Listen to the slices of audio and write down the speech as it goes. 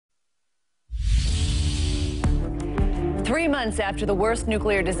3 months after the worst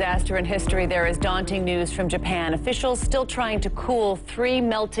nuclear disaster in history, there is daunting news from Japan. Officials still trying to cool 3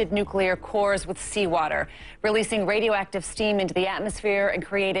 melted nuclear cores with seawater, releasing radioactive steam into the atmosphere and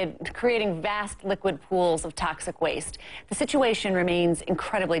creating vast liquid pools of toxic waste. The situation remains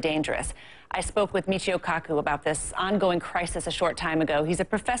incredibly dangerous. I spoke with Michio Kaku about this ongoing crisis a short time ago. He's a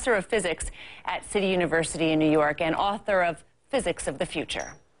professor of physics at City University in New York and author of Physics of the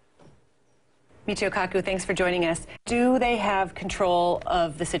Future. Michio Kaku, thanks for joining us. Do they have control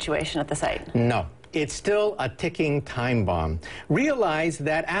of the situation at the site? No. It's still a ticking time bomb. Realize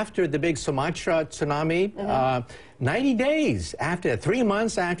that after the big Sumatra tsunami, 90 days after, 3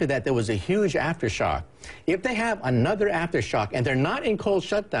 months after that, there was a huge aftershock. If they have another aftershock, and they're not in cold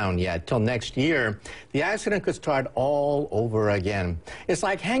shutdown yet till next year, the accident could start all over again. It's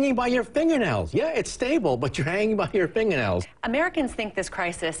like hanging by your fingernails. Yeah, it's stable, but you're hanging by your fingernails. Americans think this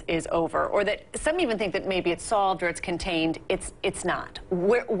crisis is over, or that some even think that maybe it's solved or it's contained. It's not.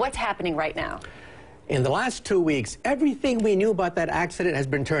 What's happening right now? In the last 2 weeks, everything we knew about that accident has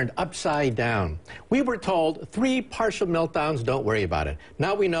been turned upside down. We were told 3 partial meltdowns, don't worry about it.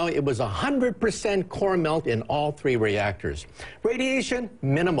 Now we know it was 100% core melt in all 3 reactors. Radiation,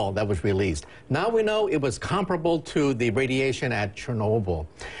 minimal that was released. Now we know it was comparable to the radiation at Chernobyl.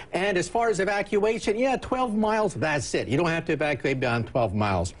 And as far as evacuation, yeah, 12 miles, that's it. You don't have to evacuate beyond 12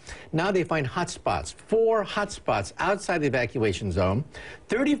 miles. Now they find hotspots, 4 hotspots outside the evacuation zone.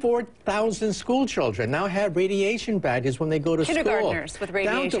 34,000 school children now have radiation badges when they go to school. Kindergartners with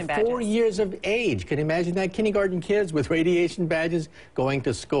radiation badges. Down to 4 years of age. Can you imagine that? Kindergarten kids with radiation badges going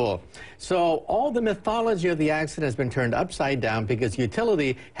to school. So all the mythology of the accident has been turned upside down because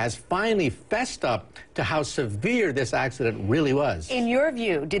utility has finally fessed up to how severe this accident really was. In your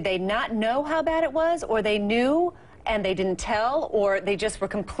view, did they not know how bad it was, or they knew and they didn't tell, or they just were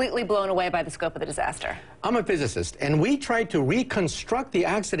completely blown away by the scope of the disaster? I'm a physicist, and we tried to reconstruct the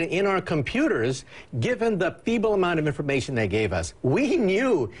accident in our computers given the feeble amount of information they gave us. We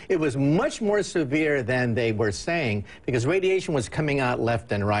knew it was much more severe than they were saying because radiation was coming out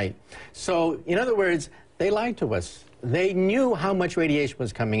left and right. So, in other words, they lied to us. They knew how much radiation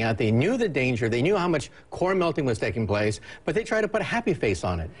was coming out. They knew the danger. They knew how much core melting was taking place, but they tried to put a happy face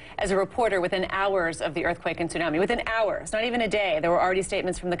on it. As a reporter, within hours of the earthquake and tsunami, within hours, not even a day, there were already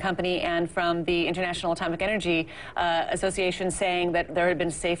statements from the company and from the International Atomic Energy Association saying that there had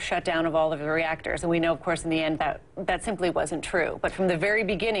been safe shutdown of all of the reactors. And we know, of course, in the end that simply wasn't true. But from the very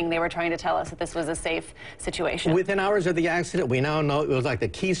beginning, they were trying to tell us that this was a safe situation. Within hours of the accident, we now know it was like the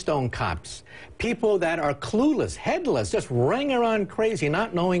Keystone Cops. People that are clueless, headless, just running around crazy,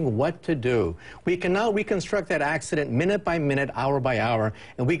 not knowing what to do. We can now reconstruct that accident minute by minute, hour by hour,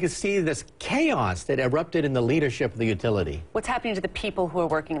 and we can see this chaos that erupted in the leadership of the utility. What's happening to the people who are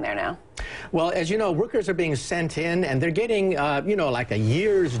working there now? Well, as you know, workers are being sent in, and they're getting, you know, like a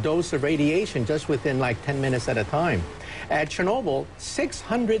year's dose of radiation just within like 10 minutes at a time. At Chernobyl,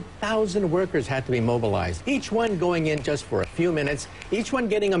 600,000 workers had to be mobilized, each one going in just for a few minutes, each one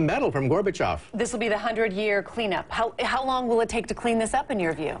getting a medal from Gorbachev. This will be the 100-year cleanup. How long will it take to clean this up, in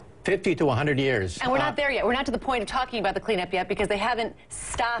your view? 50 to 100 years. And we're not there yet. We're not to the point of talking about the cleanup yet because they haven't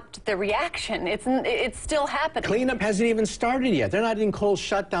stopped the reaction. It's still happening. Cleanup hasn't even started yet. They're not in cold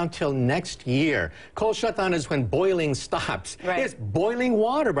shutdown till next year. Cold shutdown is when boiling stops. Right. It's boiling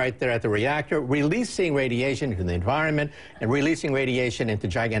water right there at the reactor, releasing radiation into the environment and releasing radiation into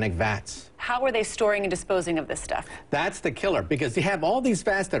gigantic vats. How are they storing and disposing of this stuff? That's the killer, because they have all these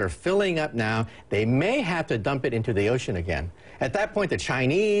vats that are filling up now. They may have to dump it into the ocean again. At that point, the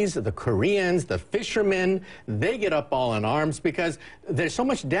Chinese, the Koreans, the fishermen, they get up all in arms because there's so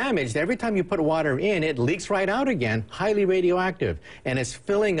much damage that every time you put water in, it leaks right out again, highly radioactive, and it's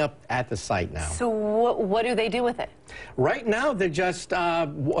filling up at the site now. So what do they do with it? Right now, they're just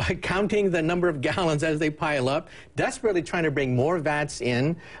counting the number of gallons as they pile up, desperately trying to bring more vats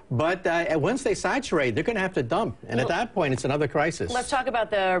in, but once they saturate, they're going to have to dump, and at that point, it's another crisis. Let's talk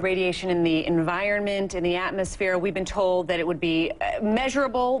about the radiation in the environment, in the atmosphere. We've been told that it would be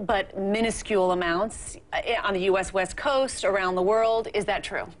measurable but minuscule amounts on the U.S. West Coast, around the world. Is that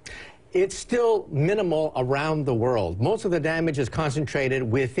true? It's still minimal around the world. Most of the damage is concentrated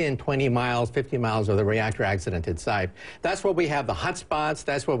within 20 miles, 50 miles of the reactor accidented site. That's where we have the hot spots.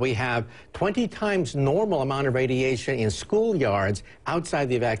 That's where we have 20 times normal amount of radiation in schoolyards outside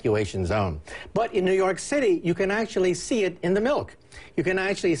the evacuation zone. But in New York City, you can actually see it in the milk. You can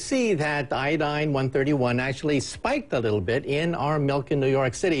actually see that the iodine 131 actually spiked a little bit in our milk in New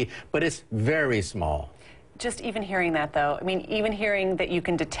York City, but it's very small. Just even hearing that, though, I mean, even hearing that you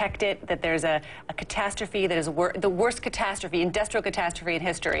can detect it, that there's a catastrophe that is the worst catastrophe, industrial catastrophe in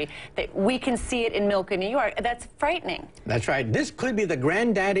history, that we can see it in Milk in New York, that's frightening. That's right. This could be the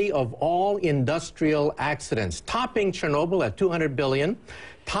granddaddy of all industrial accidents, topping Chernobyl at 200 billion,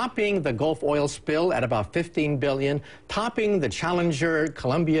 topping the Gulf oil spill at about 15 billion, topping the Challenger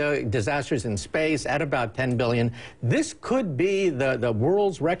Columbia disasters in space at about 10 billion. This could be the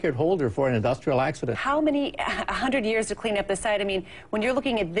world's record holder for an industrial accident. How many 100 years to clean up the site? I mean, when you're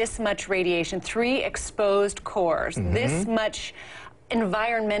looking at this much radiation, 3 exposed cores, this much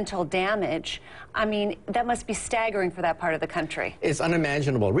environmental damage, I mean, that must be staggering for that part of the country. It's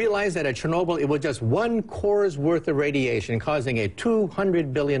unimaginable. Realize that at Chernobyl, it was just 1 core's worth of radiation causing a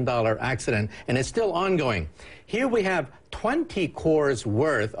 $200 billion accident, and it's still ongoing. Here we have 20 cores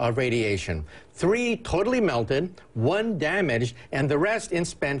worth of radiation. 3 totally melted, 1 damaged, and the rest in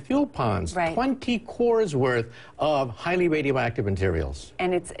spent fuel ponds. Right. 20 cores worth of highly radioactive materials.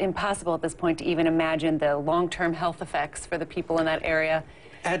 And it's impossible at this point to even imagine the long-term health effects for the people in that area.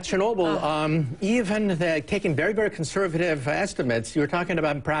 At Chernobyl, even taking very, very conservative estimates, you're talking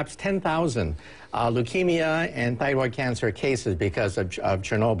about perhaps 10,000 leukemia and thyroid cancer cases because of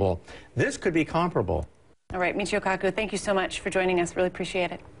Chernobyl. This could be comparable. All right, Michio Kaku, thank you so much for joining us. Really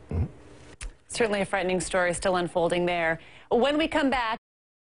appreciate it. Certainly a frightening story still unfolding there. When we come back,